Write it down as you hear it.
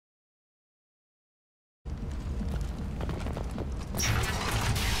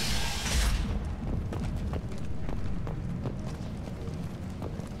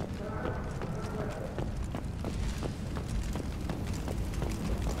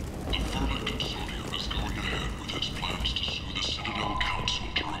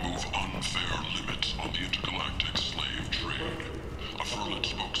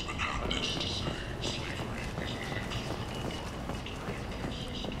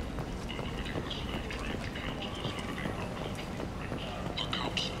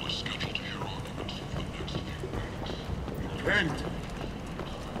end.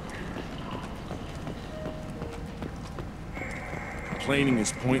 Complaining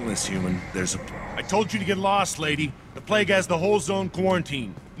is pointless, human. There's a... I told you to get lost, lady. The plague has the whole zone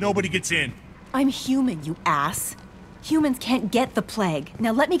quarantined. Nobody gets in. I'm human, you ass. Humans can't get the plague.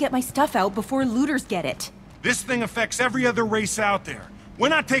 Now let me get my stuff out before looters get it. This thing affects every other race out there. We're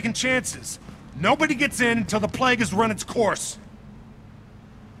not taking chances. Nobody gets in until the plague has run its course.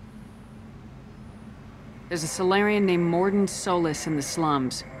 There's a Solarian named Mordin Solus in the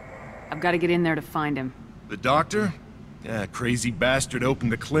slums. I've got to get in there to find him. The doctor? Yeah, crazy bastard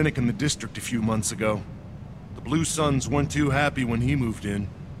opened a clinic in the district a few months ago. The Blue Suns weren't too happy when he moved in.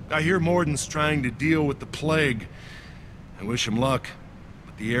 I hear Mordin's trying to deal with the plague. I wish him luck,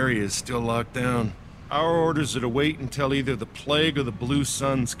 but the area is still locked down. Our orders are to wait until either the plague or the Blue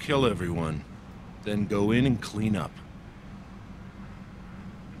Suns kill everyone. Then go in and clean up.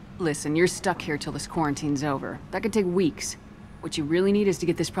 Listen, you're stuck here till this quarantine's over. That could take weeks. What you really need is to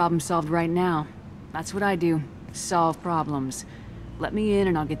get this problem solved right now. That's what I do. Solve problems. Let me in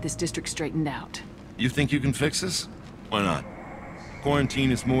and I'll get this district straightened out. You think you can fix this? Why not?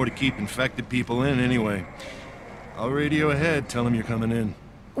 Quarantine is more to keep infected people in anyway. I'll radio ahead, tell them you're coming in.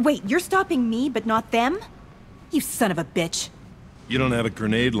 Wait, you're stopping me, but not them? You son of a bitch. You don't have a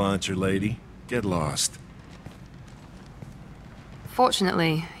grenade launcher, lady. Get lost.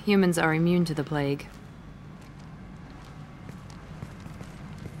 Fortunately, humans are immune to the plague.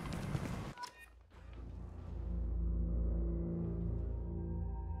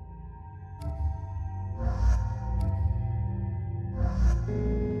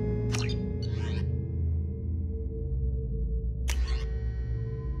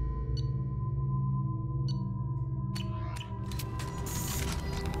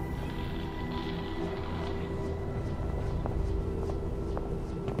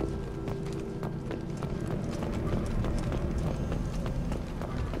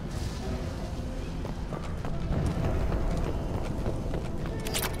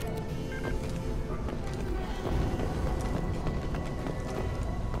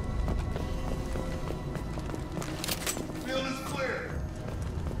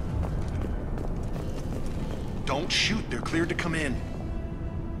 Don't shoot, they're cleared to come in.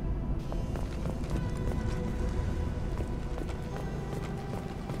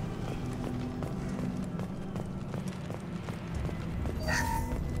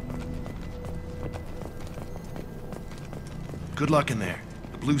 Good luck in there.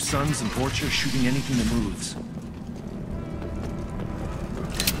 The Blue Suns and Vorcha are shooting anything that moves.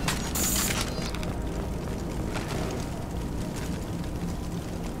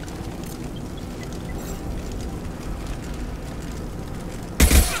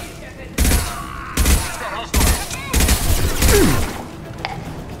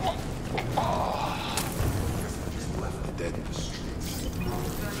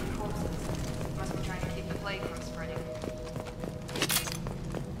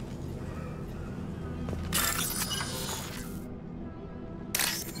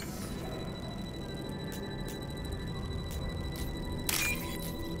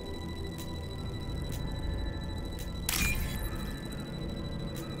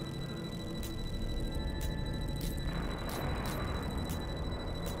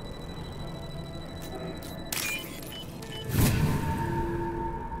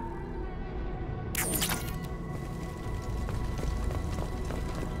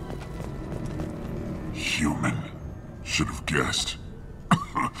 Human. Should have guessed.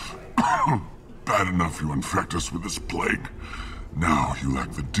 Bad enough you infect us with this plague. Now you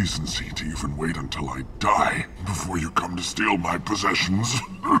lack the decency to even wait until I die before you come to steal my possessions.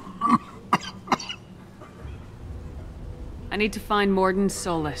 I need to find Mordin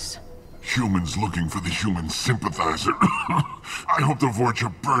Solus. Humans looking for the human sympathizer. I hope the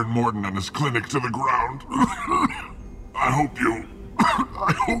Vorcha burn Mordin and his clinic to the ground. I hope you...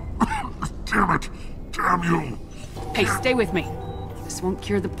 I hope... Damn it! Damn you! Hey, stay with me. This won't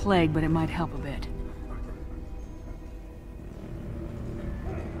cure the plague, but it might help a bit.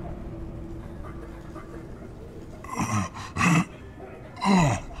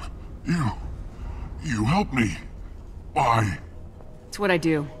 You helped me. Why? It's what I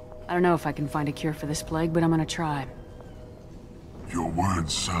do. I don't know if I can find a cure for this plague, but I'm gonna try. Your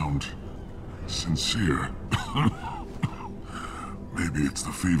words sound... sincere. Maybe it's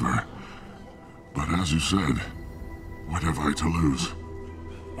the fever. But as you said, what have I to lose?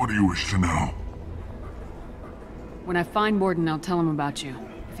 What do you wish to know? When I find Mordin, I'll tell him about you.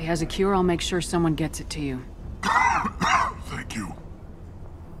 If he has a cure, I'll make sure someone gets it to you. Thank you.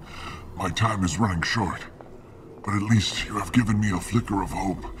 My time is running short, but at least you have given me a flicker of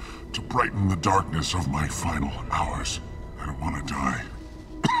hope to brighten the darkness of my final hours. I don't want to die.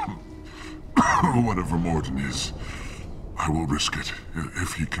 Whatever Morden is, I will risk it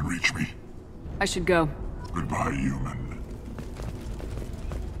if he can reach me. I should go. Goodbye, human.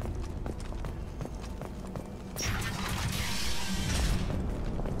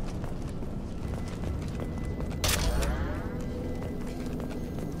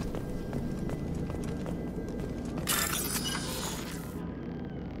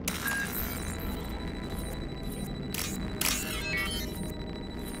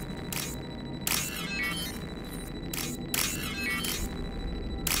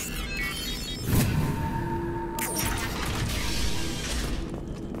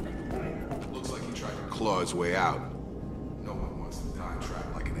 Claw his way out. No one wants to die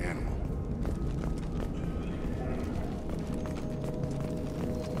trapped like an animal.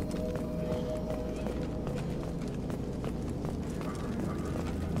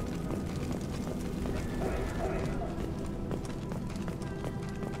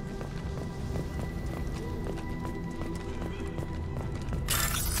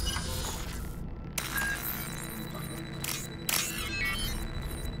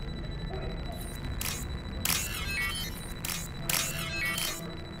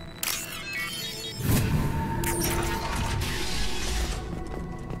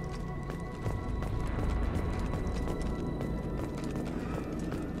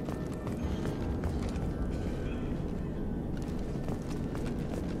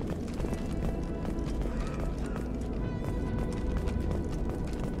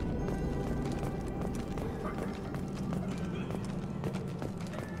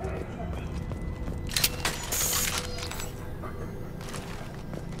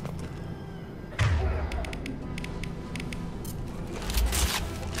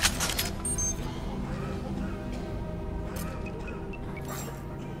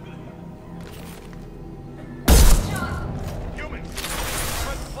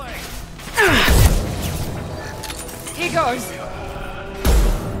 Here goes.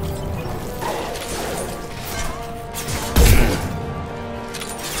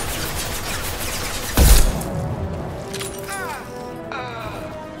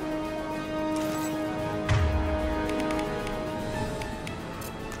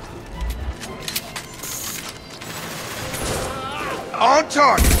 On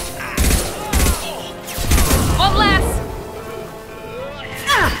target! One last.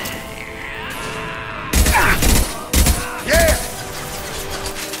 Yeah!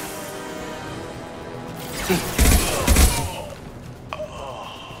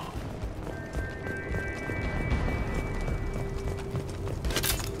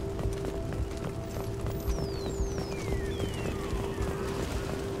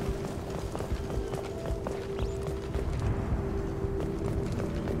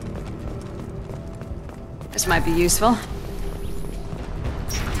 This might be useful.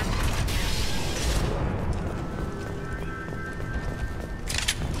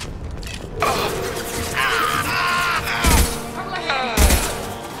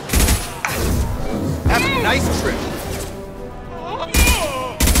 Have a nice trip.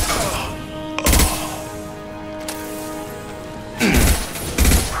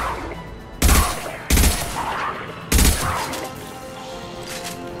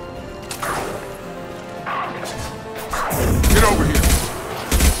 Get over here.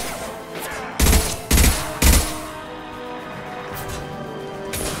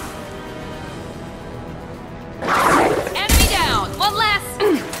 Enemy down. One last.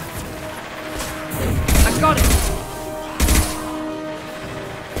 I got it.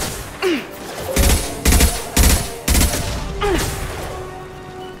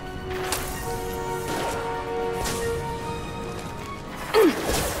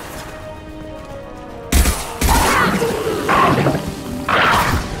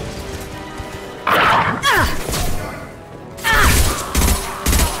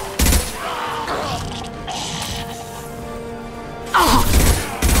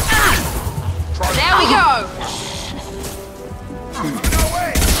 There we go. No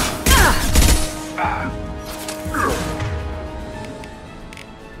way!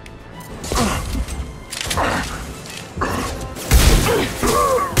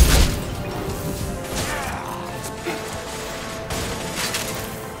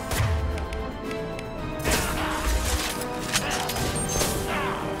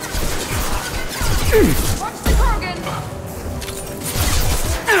 Watch the Krogan.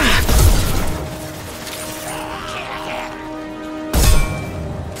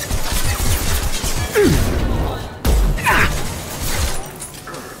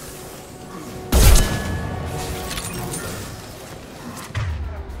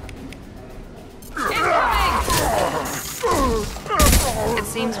 Incoming!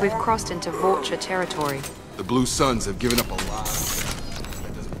 we've crossed into Vulture territory. The Blue Suns have given up a lot.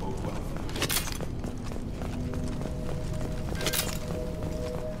 That doesn't bode well.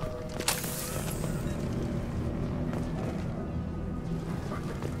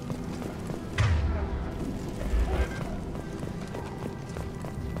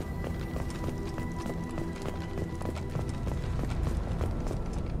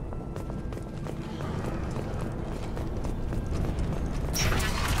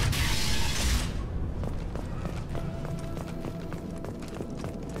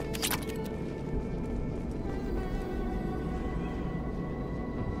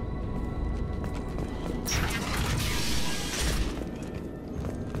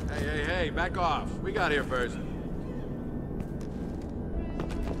 Hey, back off. We got here first.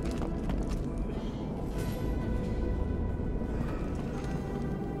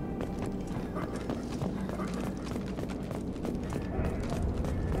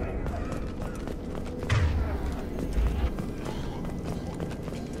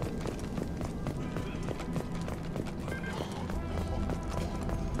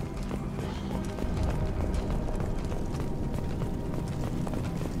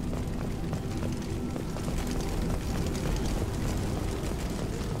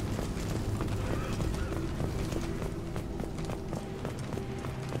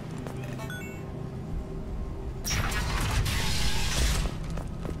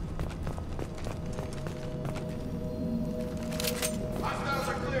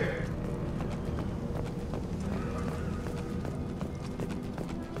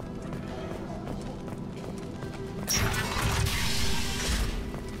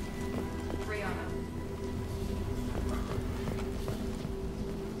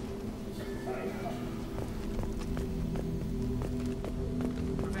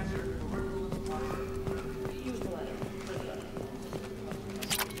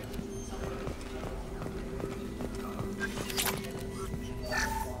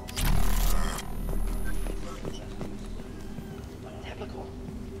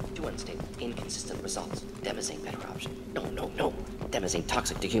 Inconsistent results. Demising better option. No. Demising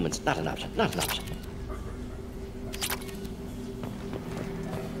toxic to humans. Not an option. Not an option.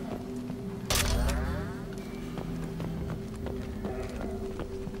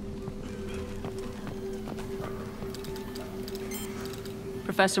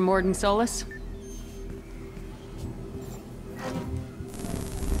 Professor Morden Solis?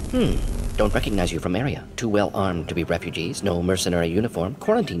 Don't recognize you from area. Too well armed to be refugees. No mercenary uniform.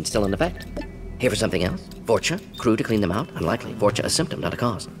 Quarantine still in effect. Here for something else? Vorcha? Crew to clean them out? Unlikely. Vorcha a symptom, not a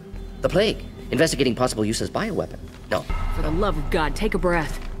cause. The plague. Investigating possible use as bioweapon. No. For the love of God, take a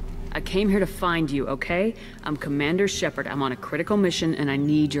breath. I came here to find you, okay? I'm Commander Shepard. I'm on a critical mission, and I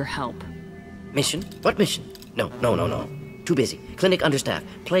need your help. Mission? What mission? No. Too busy. Clinic understaffed.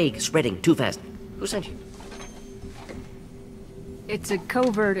 Plague spreading too fast. Who sent you? It's a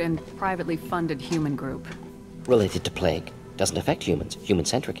covert and privately funded human group. Related to plague. Doesn't affect humans.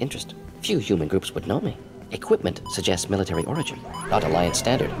 Human-centric interest. Few human groups would know me. Equipment suggests military origin. Not Alliance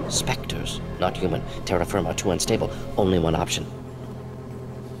standard. Spectres. Not human. Terra firma too unstable. Only one option.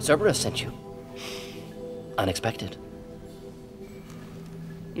 Cerberus sent you. Unexpected.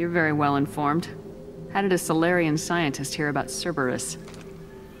 You're very well informed. How did a Solarian scientist hear about Cerberus?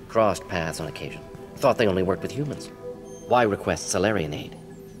 Crossed paths on occasion. Thought they only worked with humans. Why request Solarian aid?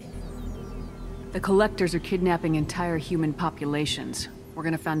 The Collectors are kidnapping entire human populations. We're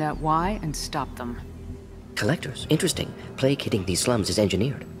gonna find out why and stop them. Collectors? Interesting. Plague hitting these slums is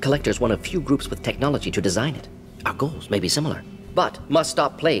engineered. Collectors one of few groups with technology to design it. Our goals may be similar. But must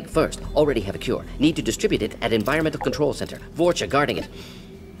stop plague first. Already have a cure. Need to distribute it at Environmental Control Center. Vorcha guarding it.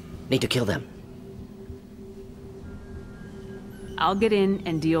 Need to kill them. I'll get in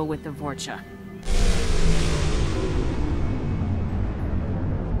and deal with the Vorcha.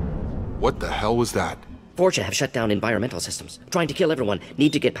 What the hell was that? Vorcha have shut down environmental systems. Trying to kill everyone.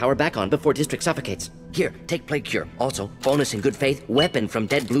 Need to get power back on before District suffocates. Here, take Plague Cure. Also, bonus in good faith, weapon from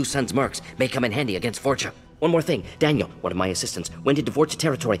dead Blue Sun's mercs. May come in handy against Vorcha. One more thing. Daniel, one of my assistants, went into Vorcha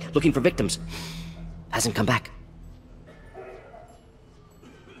territory looking for victims. Hasn't come back.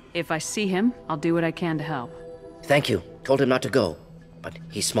 If I see him, I'll do what I can to help. Thank you. Told him not to go. But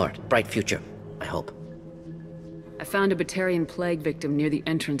he's smart. Bright future. I hope. I found a Batarian plague victim near the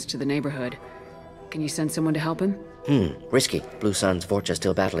entrance to the neighborhood. Can you send someone to help him? Risky. Blue Sun's Vorcha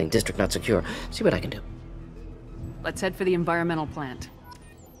still battling. District not secure. See what I can do. Let's head for the environmental plant.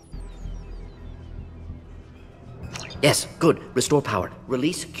 Yes, good. Restore power.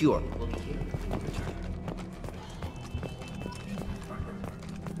 Release cure.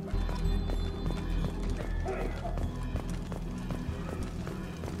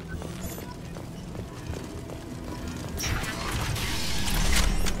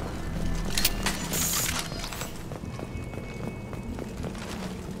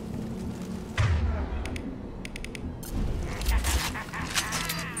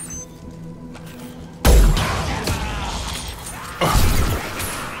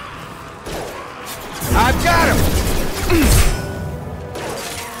 I've got him!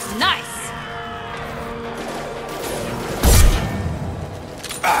 Nice!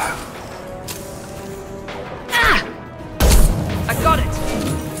 I got it!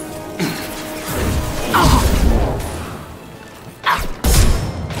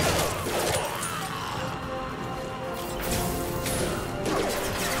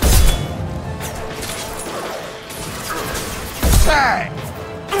 Tag!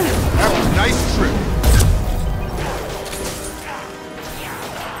 That was a nice trip.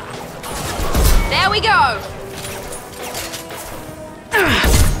 There we go!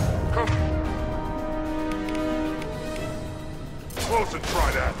 Close and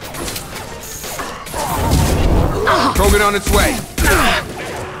try that. Krogan on its way.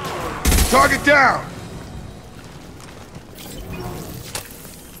 Target down!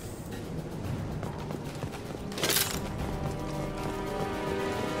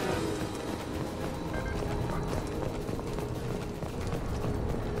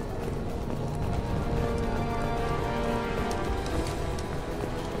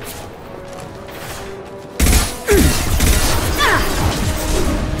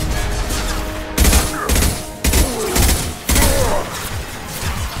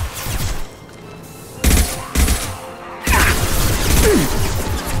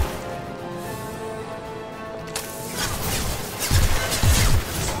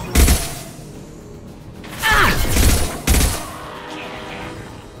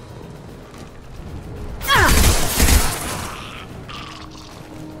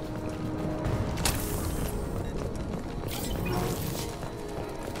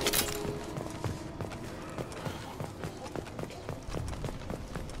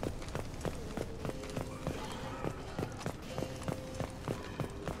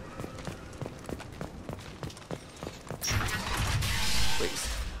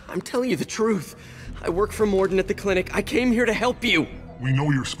 I'm telling you the truth. I work for Mordin at the clinic. I came here to help you. We know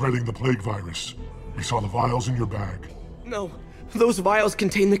you're spreading the plague virus. We saw the vials in your bag. No, those vials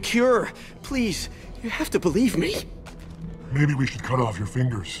contain the cure. Please, you have to believe me. Maybe we should cut off your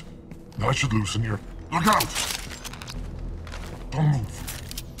fingers. That should loosen your... Look out! Don't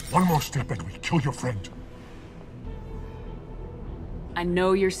move. One more step and we kill your friend. I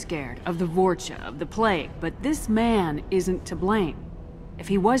know you're scared of the Vorcha, of the plague, but this man isn't to blame. If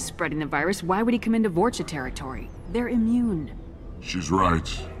he was spreading the virus, why would he come into Vorcha territory? They're immune. She's right.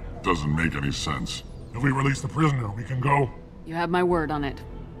 Doesn't make any sense. If we release the prisoner, we can go. You have my word on it.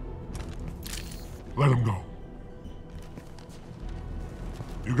 Let him go.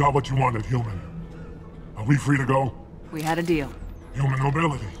 You got what you wanted, human. Are we free to go? We had a deal. Human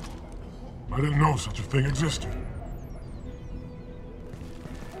mobility. I didn't know such a thing existed.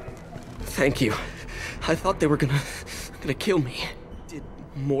 Thank you. I thought they were gonna kill me. Did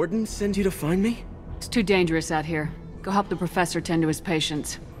Mordin send you to find me? It's too dangerous out here. Go help the professor tend to his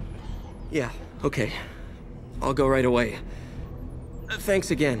patients. Yeah, okay. I'll go right away.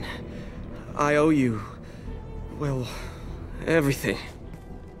 Thanks again. I owe you... well, everything.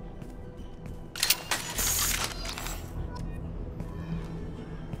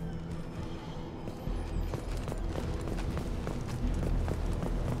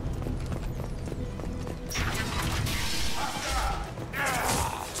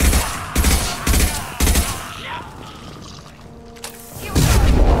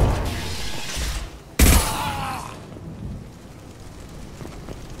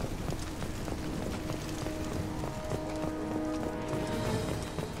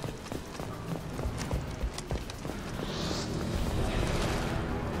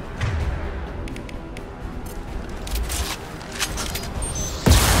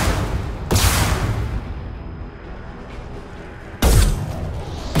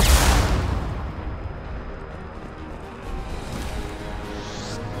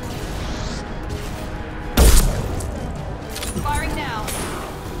 Firing now.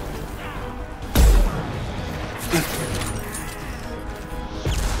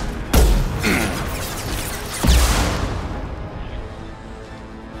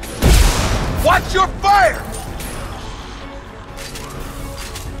 Watch your fire!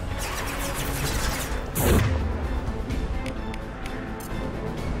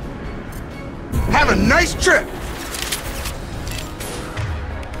 Have a nice trip!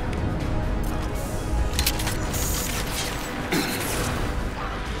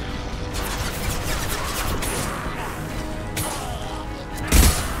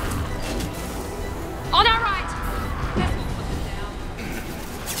 On our right! Guess we'll put them down.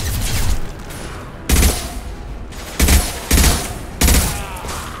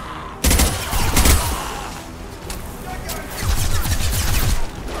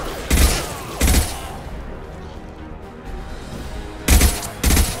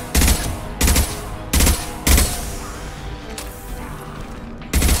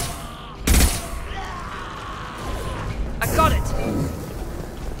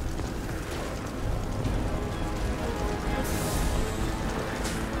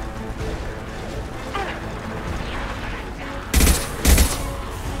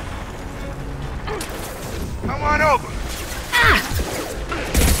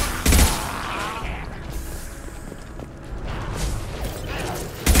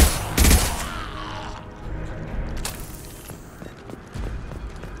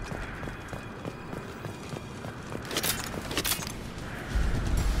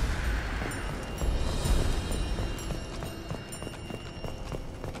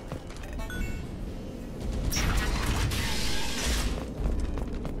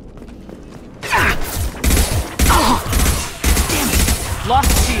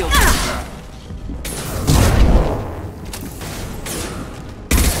 shield.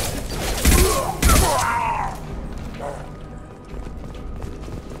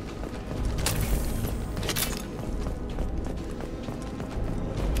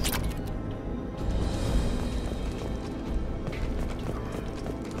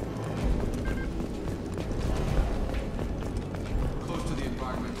 Close to the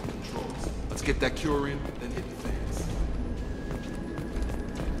environmental controls. Let's get that cure in, then hit the fans.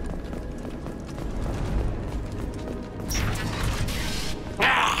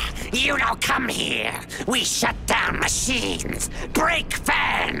 You don't come here. We shut down machines, break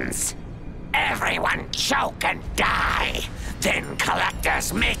fans. Everyone choke and die. Then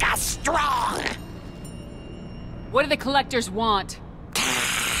collectors make us strong. What do the collectors want?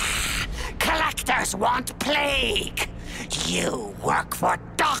 Collectors want plague. You work for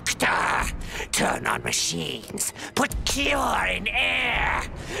Doctor. Turn on machines. Put cure in air.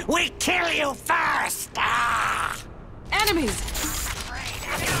 We kill you first. Enemies!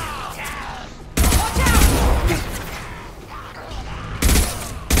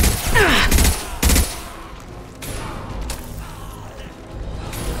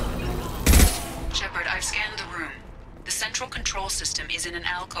 Shepard, I've scanned the room. The central control system is in an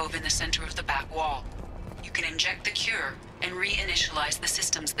alcove in the center of the back wall. You can inject the cure and reinitialize the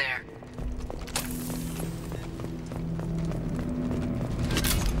systems there.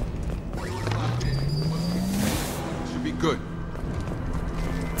 Should be good.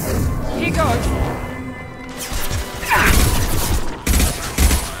 Here goes!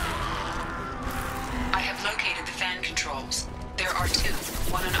 I have located the fan controls. There are two,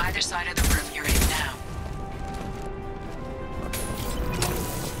 one on either side of the room you're in now.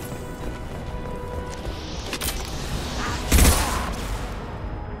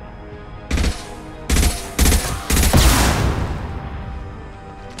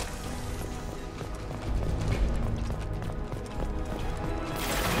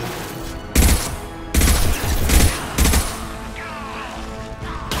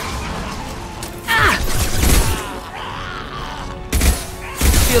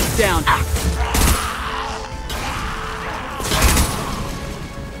 Shield's down.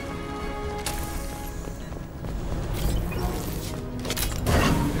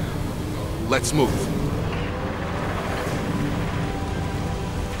 Let's move.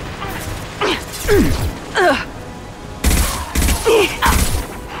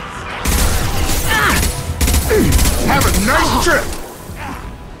 Have a nice trip!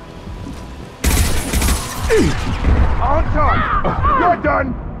 On time! You're done!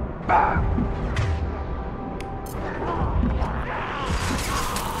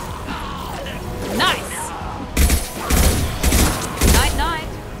 Nice! Night, night.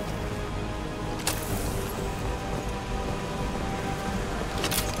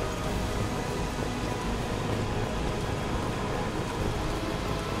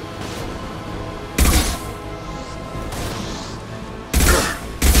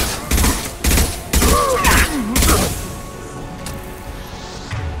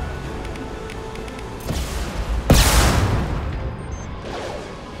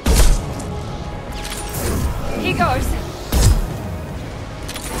 Here goes.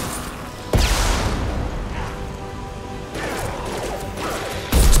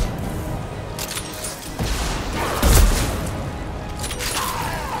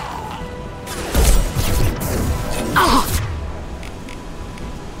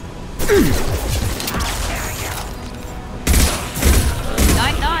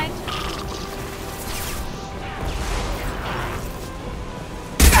 Night, night.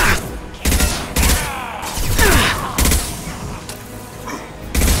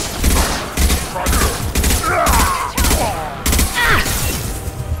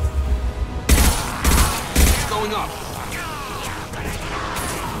 Going up.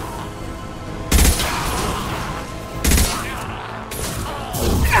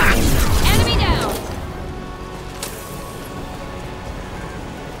 Enemy down.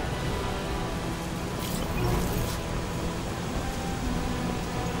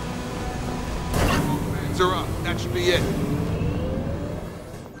 Fans are up. That should be it.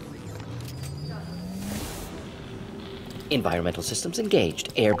 Environmental systems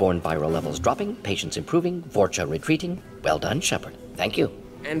engaged. Airborne viral levels dropping. Patients improving. Vorcha retreating. Well done, Shepard. Thank you.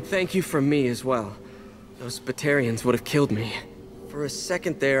 And thank you from me as well. Those Batarians would have killed me. For a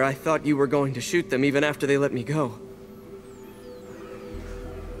second there, I thought you were going to shoot them even after they let me go.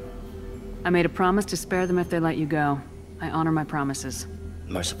 I made a promise to spare them if they let you go. I honor my promises.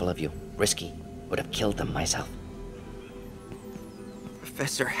 Merciful of you. Risky. Would have killed them myself.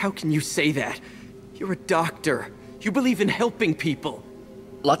 Professor, how can you say that? You're a doctor. You believe in helping people.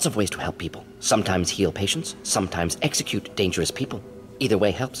 Lots of ways to help people. Sometimes heal patients, sometimes execute dangerous people. Either way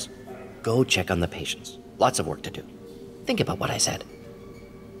helps. Go check on the patients. Lots of work to do. Think about what I said.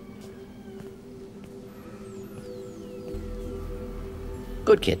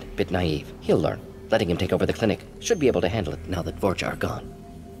 Good kid, bit naive. He'll learn. Letting him take over the clinic. Should be able to handle it now that Vorcha are gone.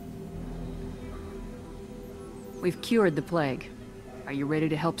 We've cured the plague. Are you ready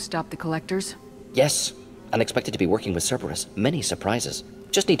to help stop the collectors? Yes. Unexpected to be working with Cerberus. Many surprises.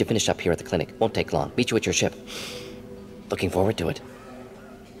 Just need to finish up here at the clinic. Won't take long. Meet you at your ship. Looking forward to it.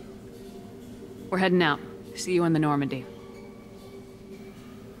 We're heading out. See you on the Normandy.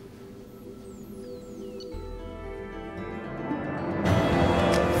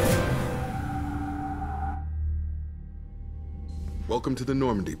 Welcome to the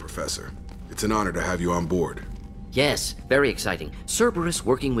Normandy, Professor. It's an honor to have you on board. Yes, very exciting. Cerberus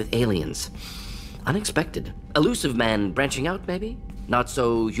working with aliens. Unexpected. Elusive man branching out, maybe? Not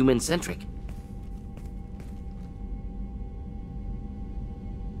so human-centric.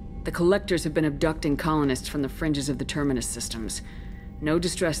 The collectors have been abducting colonists from the fringes of the Terminus systems. No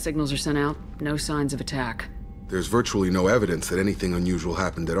distress signals are sent out, no signs of attack. There's virtually no evidence that anything unusual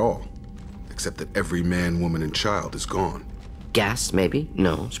happened at all. Except that every man, woman, and child is gone. Gas, maybe?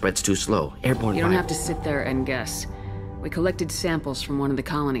 No, spreads too slow. Airborne You don't virus. have to sit there and guess. We collected samples from one of the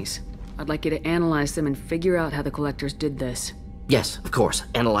colonies. I'd like you to analyze them and figure out how the collectors did this. Yes, of course.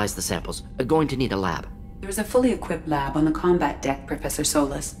 Analyze the samples. Going to need a lab. There is a fully equipped lab on the combat deck, Professor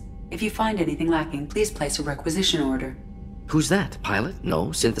Solis. If you find anything lacking, please place a requisition order. Who's that? Pilot?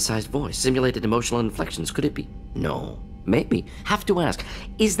 No. Synthesized voice. Simulated emotional inflections. Could it be? No. Maybe. Have to ask.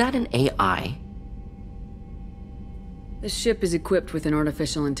 Is that an AI? The ship is equipped with an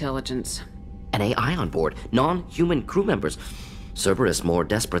artificial intelligence. An AI on board. Non-human crew members. Cerberus more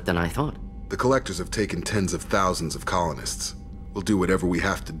desperate than I thought. The collectors have taken tens of thousands of colonists. We'll do whatever we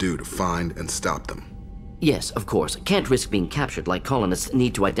have to do to find and stop them. Yes, of course. Can't risk being captured like colonists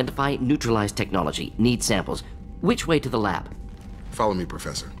need to identify, neutralize technology, need samples. Which way to the lab? Follow me,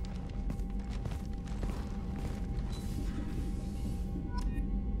 Professor.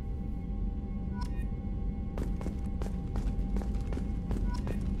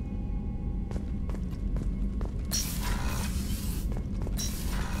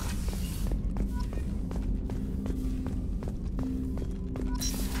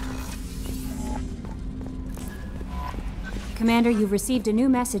 Commander, you've received a new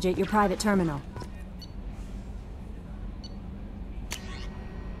message at your private terminal.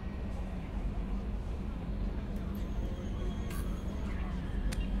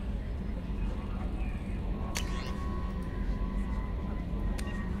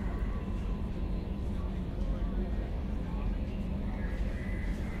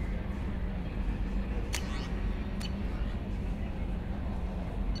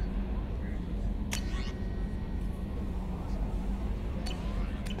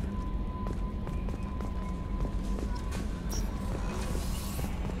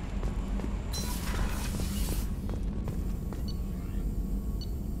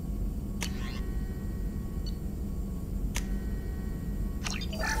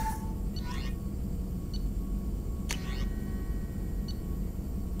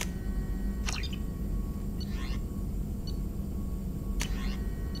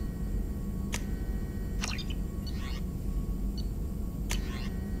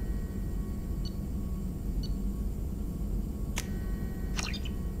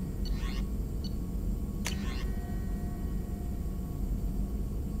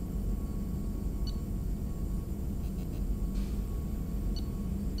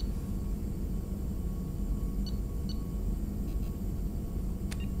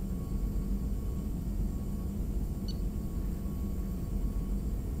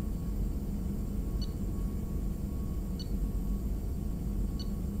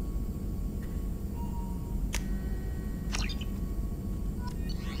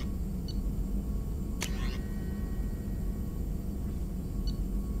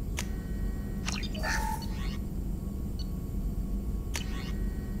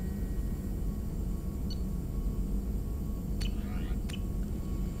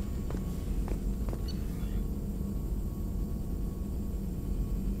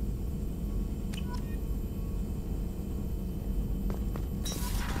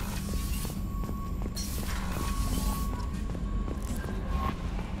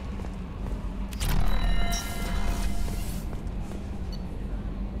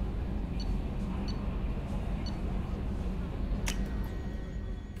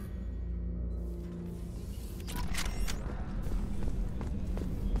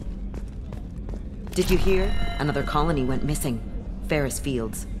 Did you hear? Another colony went missing. Ferris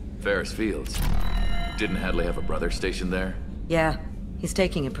Fields. Ferris Fields? Didn't Hadley have a brother stationed there? Yeah, he's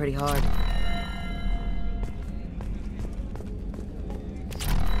taking it pretty hard.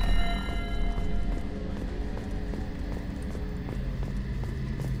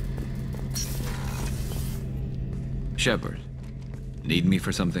 Shepard, need me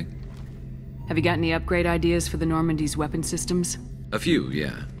for something? Have you got any upgrade ideas for the Normandy's weapon systems? A few,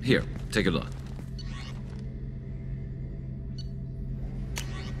 yeah. Here, take a look.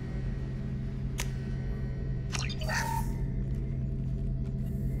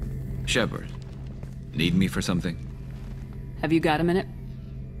 Shepard, need me for something? Have you got a minute?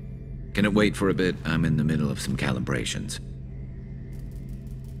 Can it wait for a bit? I'm in the middle of some calibrations.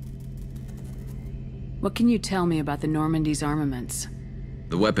 What can you tell me about the Normandy's armaments?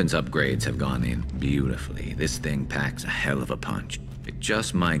 The weapons upgrades have gone in beautifully. This thing packs a hell of a punch. It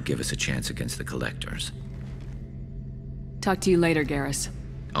just might give us a chance against the Collectors. Talk to you later, Garrus.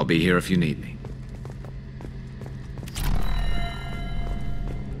 I'll be here if you need me.